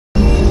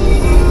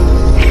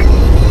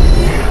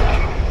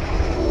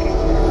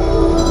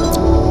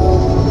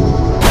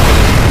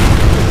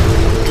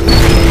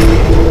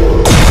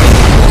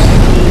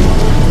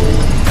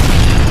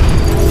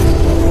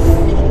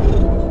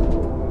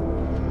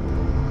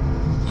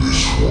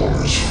one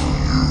is for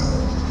you.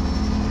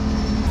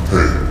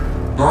 Hey,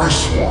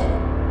 nice one.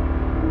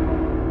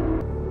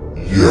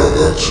 Yeah,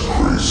 that's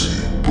crazy,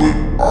 but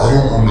I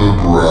don't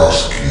remember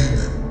asking.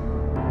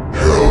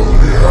 Hell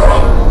yeah.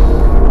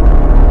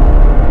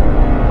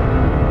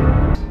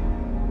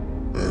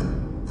 And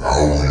how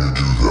will you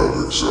do that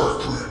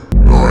exactly?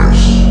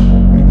 Nice.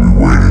 We'll be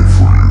waiting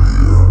for you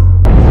here.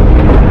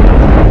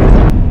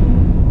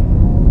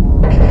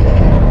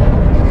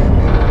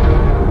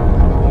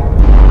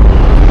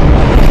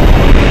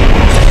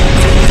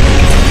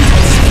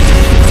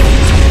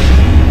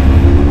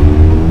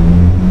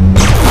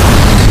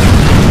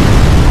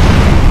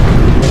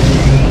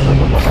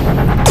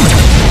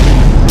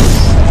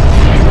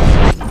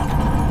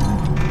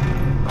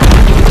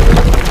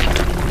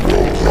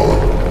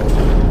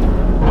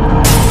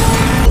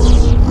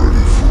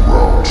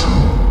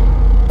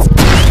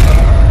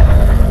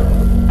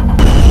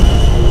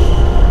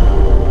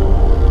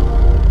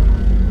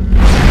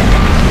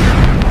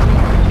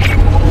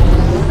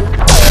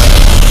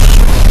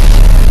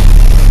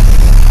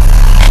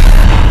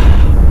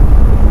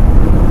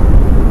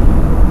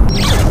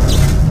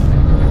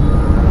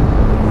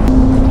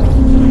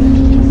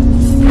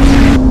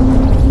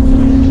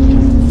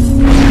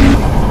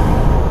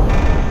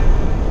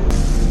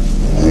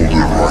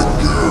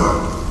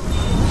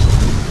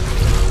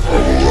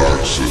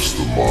 Access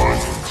the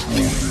mind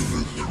control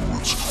unit through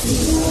its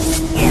core.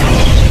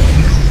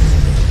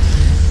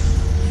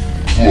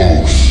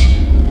 Close.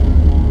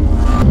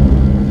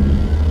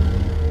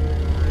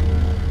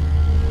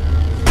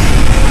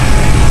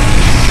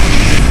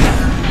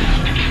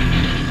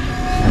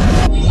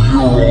 We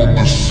are on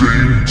the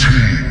same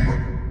team.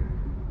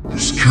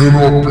 This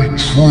cannot be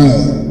true.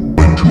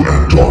 Into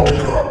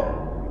Antarctica.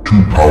 2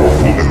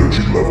 powerful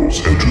energy levels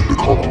entered the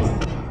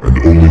continent, and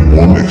only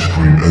one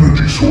extreme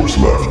energy source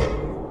left.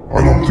 I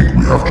don't think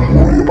we have to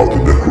worry about the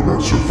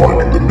necromancer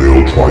finding the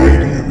male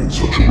Triadian in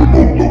such a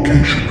remote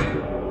location.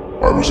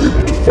 I was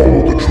able to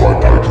follow the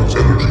Tri-Titan's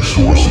energy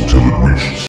source until it reached